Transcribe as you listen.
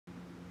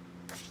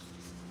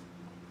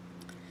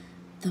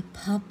The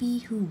Puppy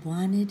Who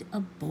Wanted a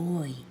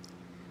Boy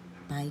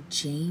by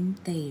Jane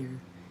Thayer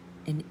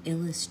and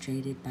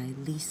illustrated by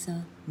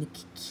Lisa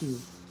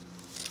McCue.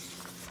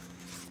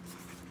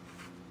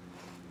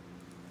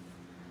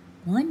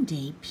 One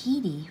day,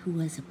 Petey, who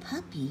was a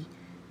puppy,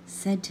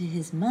 said to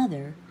his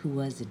mother, who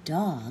was a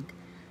dog,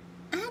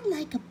 "I'd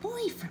like a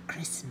boy for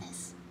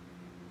Christmas."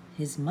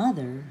 His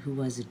mother, who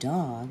was a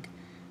dog,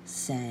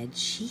 said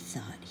she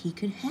thought he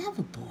could have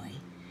a boy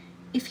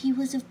if he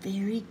was a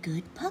very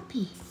good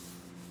puppy.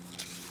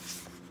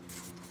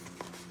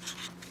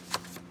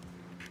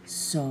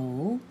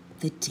 So,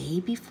 the day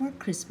before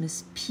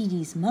Christmas,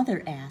 Petey's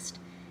mother asked,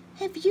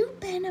 "Have you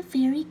been a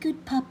very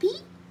good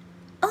puppy?"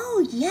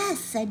 "Oh, yes,"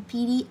 said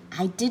Petey.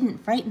 "I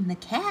didn't frighten the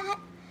cat."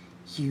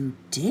 "You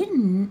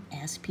didn't?"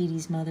 asked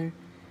Petey's mother.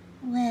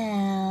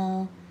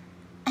 "Well,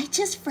 I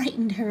just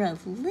frightened her a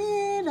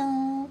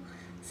little,"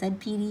 said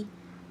Petey.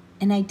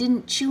 "And I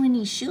didn't chew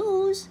any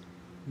shoes."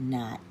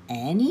 "Not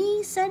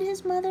any?" said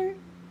his mother.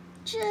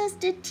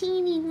 "Just a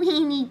teeny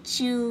weeny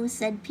chew,"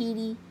 said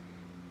Petey.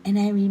 "And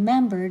I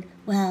remembered,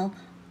 well,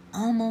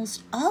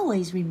 almost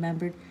always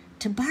remembered,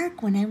 to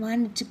bark when I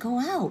wanted to go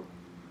out."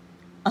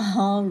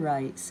 "All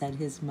right," said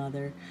his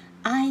mother.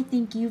 "I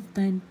think you've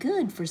been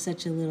good for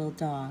such a little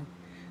dog.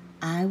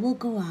 I will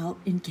go out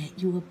and get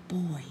you a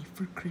boy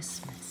for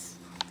Christmas."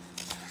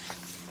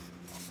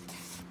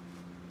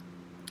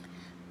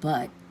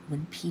 But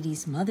when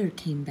Petey's mother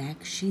came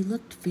back, she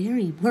looked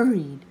very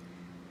worried.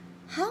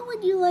 "How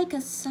would you like a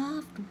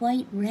soft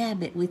white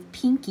rabbit with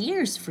pink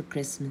ears for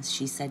Christmas?"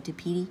 she said to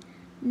Petey.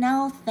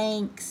 "No,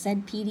 thanks,"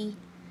 said Petey.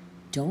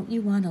 "Don't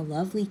you want a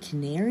lovely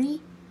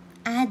canary?"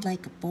 "I'd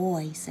like a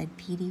boy," said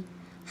Petey.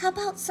 "How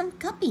about some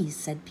guppies?"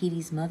 said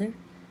Petey's mother.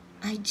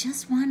 "I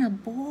just want a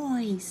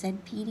boy,"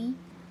 said Petey.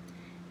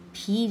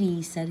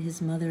 "Petey," said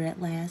his mother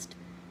at last,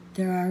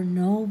 "there are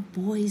no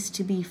boys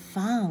to be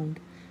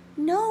found."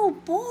 "No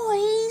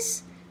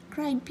boys?"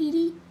 cried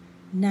Petey.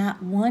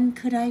 "Not one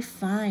could I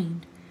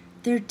find.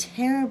 They're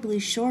terribly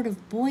short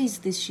of boys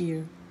this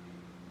year."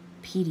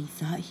 Petey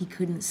thought he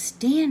couldn't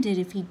stand it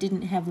if he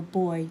didn't have a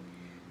boy.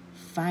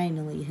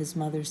 Finally, his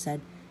mother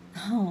said,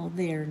 "Oh,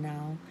 there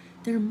now.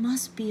 There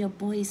must be a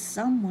boy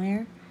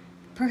somewhere.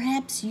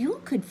 Perhaps you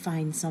could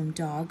find some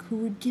dog who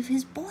would give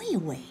his boy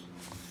away."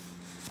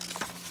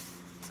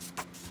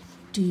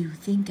 "Do you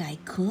think I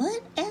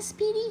could?" asked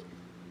Petey.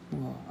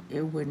 "Well,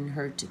 it wouldn't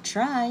hurt to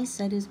try,"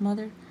 said his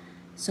mother.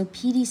 So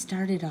Petey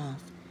started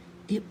off.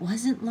 It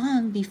wasn't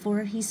long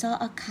before he saw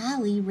a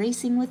collie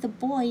racing with a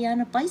boy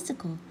on a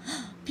bicycle.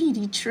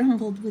 Petey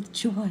trembled with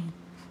joy.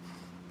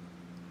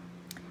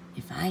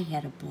 "If I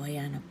had a boy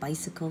on a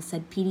bicycle,"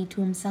 said Petey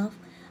to himself,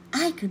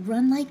 "I could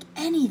run like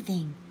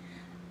anything.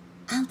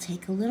 I'll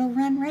take a little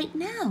run right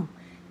now,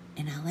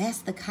 and I'll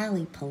ask the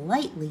collie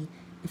politely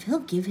if he'll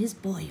give his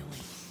boy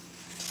away."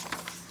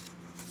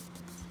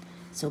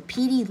 So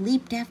Petey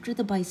leaped after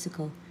the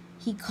bicycle.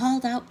 He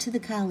called out to the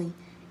collie,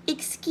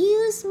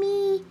 "Excuse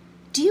me,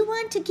 do you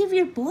want to give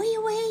your boy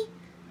away?"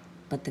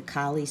 But the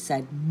collie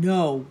said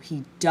no,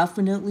 he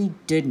definitely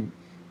didn't,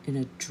 in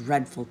a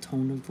dreadful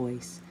tone of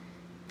voice.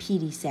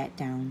 Petey sat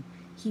down.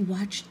 He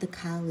watched the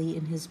collie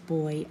and his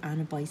boy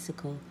on a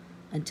bicycle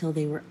until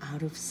they were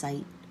out of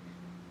sight.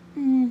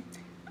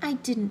 I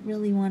didn't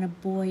really want a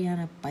boy on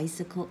a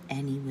bicycle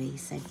anyway,"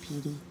 said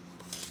Petey.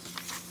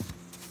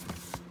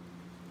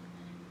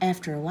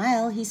 After a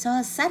while, he saw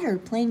a setter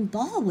playing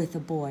ball with a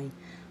boy.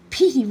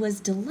 Petey was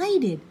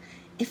delighted.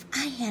 "If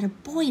I had a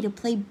boy to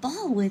play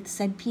ball with,"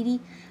 said Petey,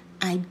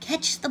 "I'd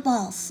catch the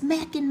ball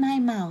smack in my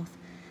mouth.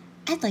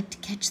 I'd like to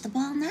catch the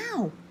ball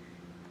now."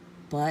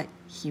 But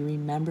he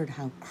remembered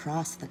how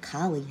cross the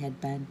collie had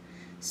been,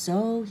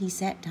 so he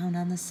sat down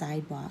on the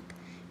sidewalk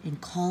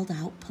and called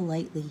out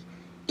politely,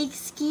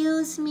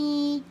 "Excuse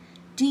me,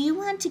 do you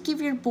want to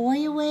give your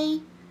boy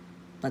away?"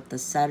 But the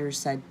setter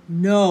said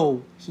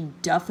no, he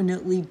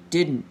definitely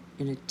didn't,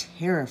 in a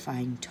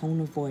terrifying tone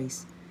of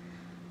voice.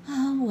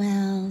 "Oh,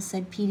 well,"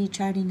 said Petey,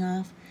 trotting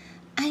off,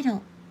 "I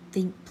don't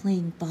think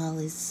playing ball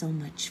is so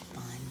much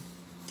fun."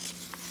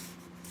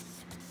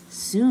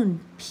 Soon,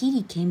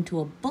 Petey came to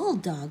a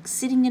bulldog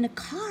sitting in a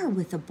car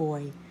with a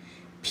boy.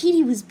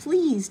 Petey was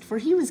pleased, for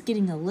he was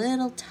getting a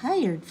little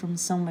tired from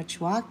so much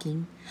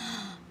walking.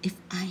 "If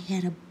I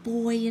had a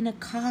boy in a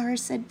car,"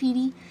 said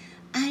Petey,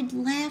 "I'd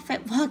laugh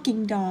at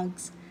walking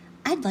dogs.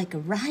 I'd like a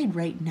ride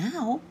right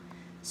now."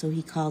 So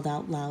he called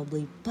out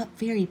loudly, but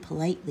very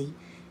politely,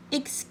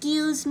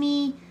 "Excuse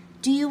me,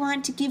 do you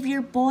want to give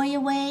your boy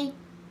away?"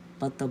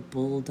 But the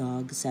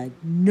bulldog said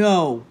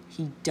no,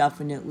 he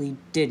definitely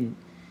didn't,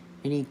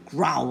 and he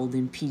growled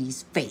in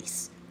Petey's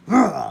face.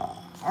 "Uh-oh,"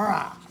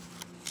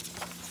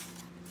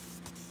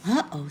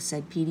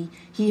 said Petey.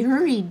 He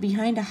hurried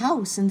behind a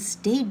house and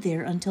stayed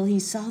there until he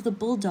saw the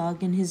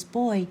bulldog and his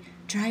boy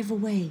drive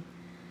away.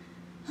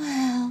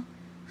 "Well,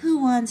 who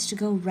wants to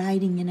go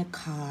riding in a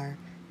car?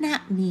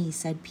 Not me,"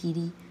 said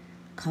Petey,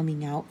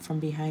 coming out from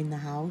behind the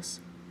house.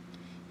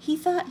 He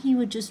thought he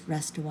would just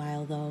rest a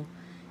while, though.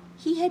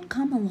 He had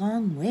come a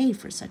long way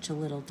for such a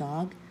little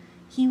dog.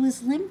 He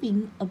was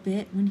limping a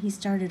bit when he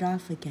started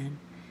off again.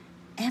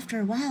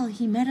 After a while,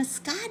 he met a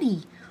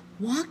Scotty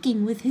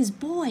walking with his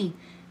boy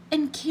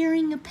and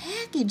carrying a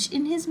package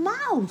in his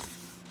mouth.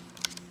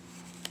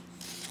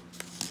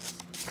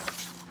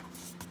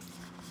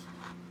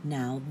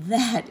 Now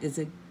that is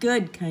a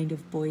good kind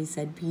of boy,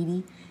 said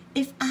Petey.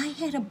 If I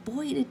had a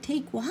boy to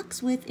take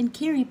walks with and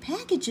carry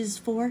packages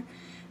for,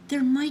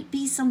 there might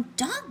be some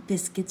dog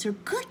biscuits or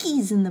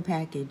cookies in the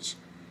package.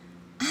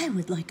 I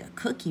would like a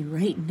cookie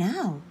right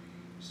now.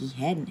 He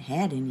hadn't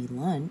had any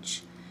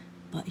lunch,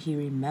 but he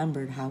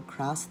remembered how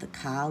cross the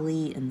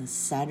collie and the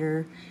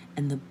setter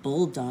and the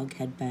bulldog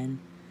had been.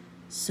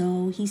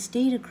 So he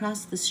stayed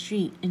across the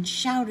street and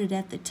shouted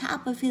at the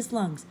top of his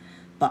lungs,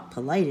 but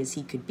polite as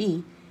he could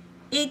be,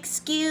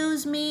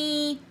 "Excuse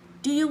me,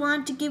 do you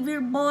want to give your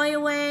boy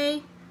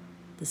away?"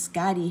 The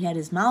Scotty had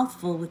his mouth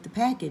full with the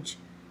package,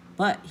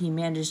 but he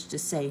managed to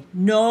say,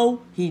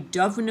 "No, he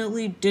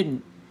definitely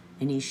didn't,"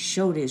 and he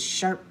showed his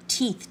sharp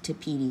teeth to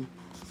Petey.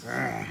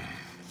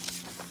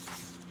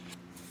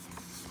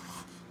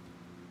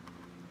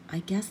 I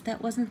guess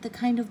that wasn't the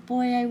kind of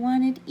boy I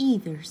wanted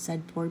either,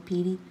 said poor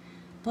Petey.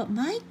 But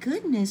my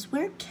goodness,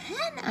 where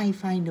can I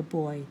find a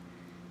boy?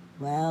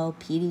 Well,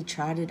 Petey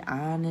trotted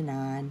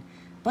on,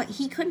 but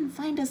he couldn't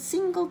find a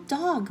single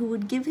dog who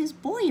would give his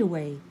boy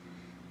away.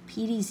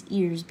 Petey's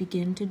ears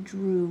began to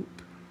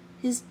droop.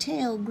 His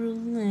tail grew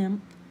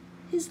limp.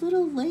 His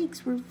little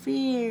legs were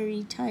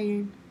very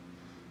tired.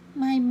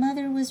 My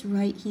mother was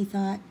right, he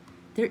thought.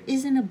 There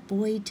isn't a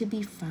boy to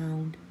be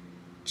found.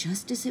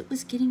 Just as it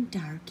was getting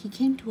dark, he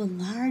came to a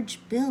large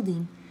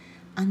building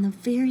on the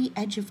very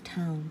edge of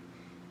town.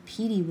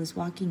 Petey was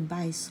walking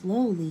by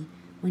slowly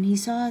when he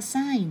saw a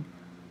sign,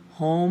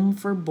 "Home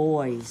for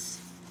Boys."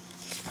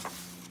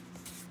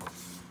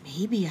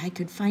 Maybe I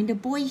could find a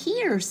boy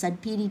here,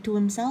 said Petey to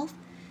himself.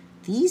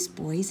 These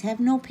boys have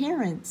no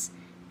parents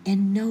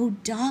and no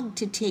dog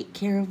to take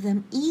care of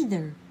them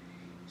either.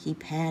 He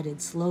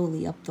padded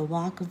slowly up the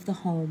walk of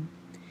the home.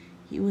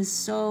 He was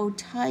so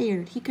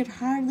tired he could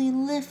hardly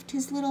lift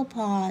his little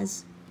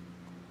paws.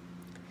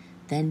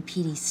 Then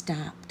Petey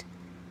stopped.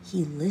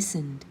 He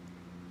listened.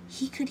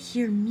 He could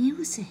hear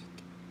music.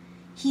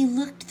 He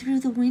looked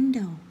through the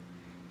window.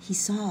 He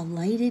saw a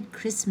lighted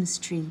Christmas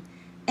tree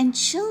and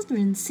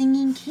children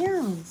singing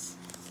carols.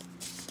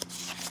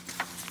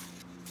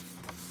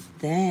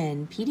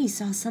 Then Petey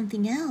saw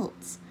something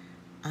else.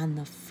 On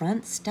the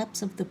front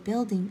steps of the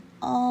building,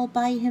 all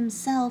by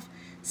himself,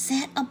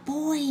 sat a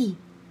boy.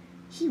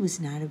 He was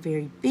not a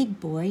very big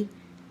boy,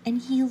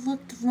 and he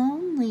looked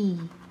lonely.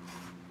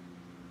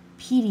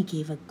 Petey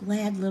gave a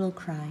glad little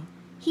cry.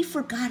 He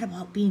forgot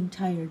about being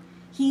tired.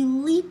 He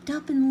leaped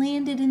up and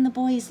landed in the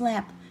boy's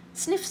lap.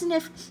 Sniff,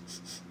 sniff,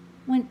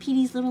 went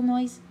Petey's little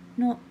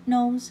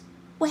nose.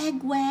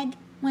 Wag, wag,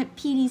 went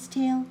Petey's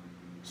tail.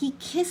 He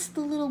kissed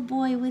the little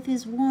boy with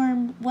his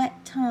warm,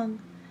 wet tongue.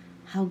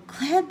 How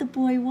glad the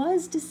boy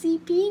was to see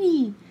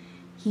Petey.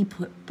 He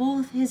put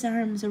both his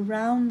arms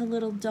around the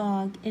little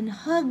dog and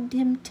hugged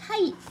him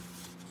tight.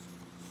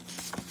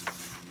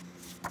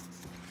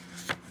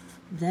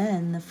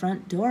 Then the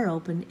front door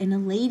opened and a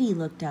lady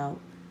looked out.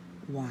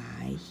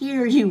 "Why,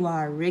 here you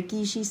are,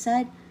 Ricky," she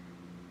said.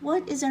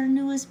 "What is our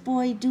newest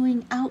boy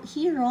doing out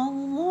here all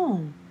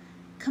alone?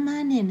 Come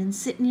on in and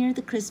sit near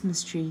the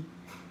Christmas tree."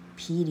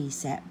 Petey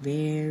sat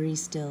very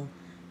still.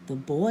 The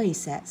boy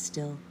sat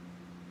still.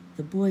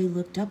 The boy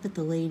looked up at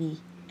the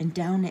lady and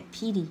down at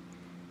Petey.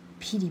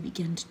 Petey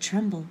began to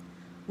tremble.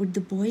 Would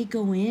the boy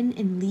go in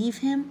and leave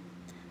him?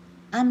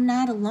 "I'm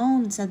not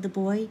alone," said the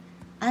boy.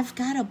 "I've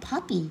got a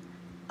puppy."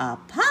 "A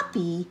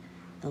puppy?"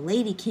 The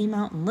lady came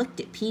out and looked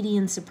at Petey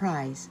in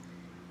surprise.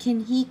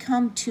 "Can he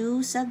come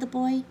too?" said the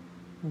boy.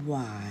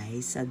 "Why,"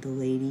 said the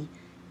lady,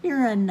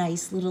 "you're a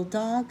nice little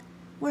dog.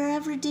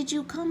 Wherever did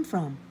you come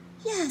from?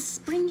 Yes,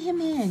 bring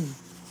him in."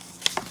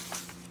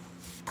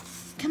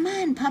 "Come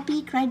on,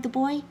 puppy," cried the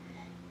boy.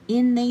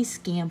 In they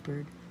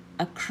scampered.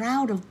 A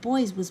crowd of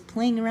boys was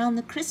playing around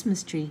the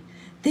Christmas tree.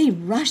 They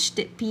rushed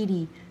at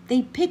Petey.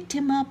 They picked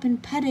him up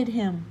and petted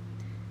him.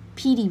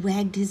 Petey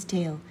wagged his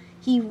tail.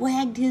 He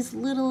wagged his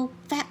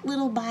fat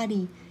little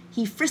body.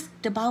 He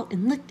frisked about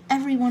and licked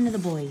every one of the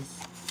boys.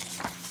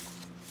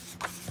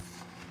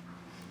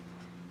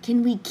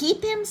 "Can we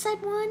keep him?"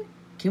 said one.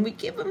 "Can we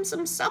give him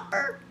some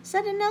supper?"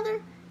 said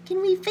another.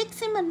 "Can we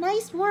fix him a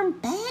nice warm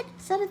bed?"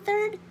 said a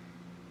third.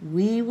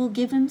 "We will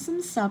give him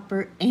some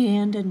supper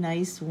and a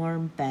nice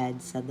warm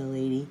bed," said the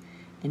lady.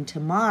 "And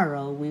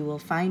tomorrow we will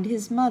find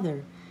his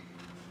mother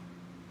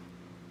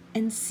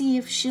and see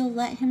if she'll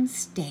let him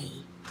stay."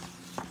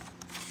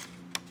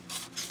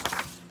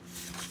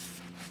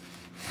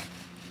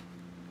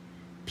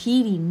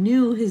 Petey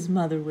knew his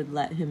mother would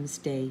let him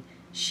stay.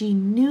 She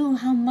knew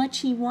how much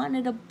he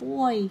wanted a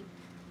boy.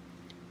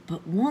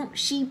 "But won't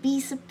she be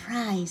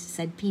surprised,"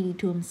 said Petey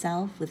to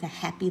himself with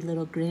a happy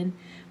little grin,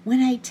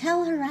 "when I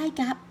tell her I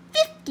got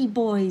 50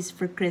 boys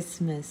for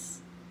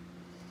Christmas."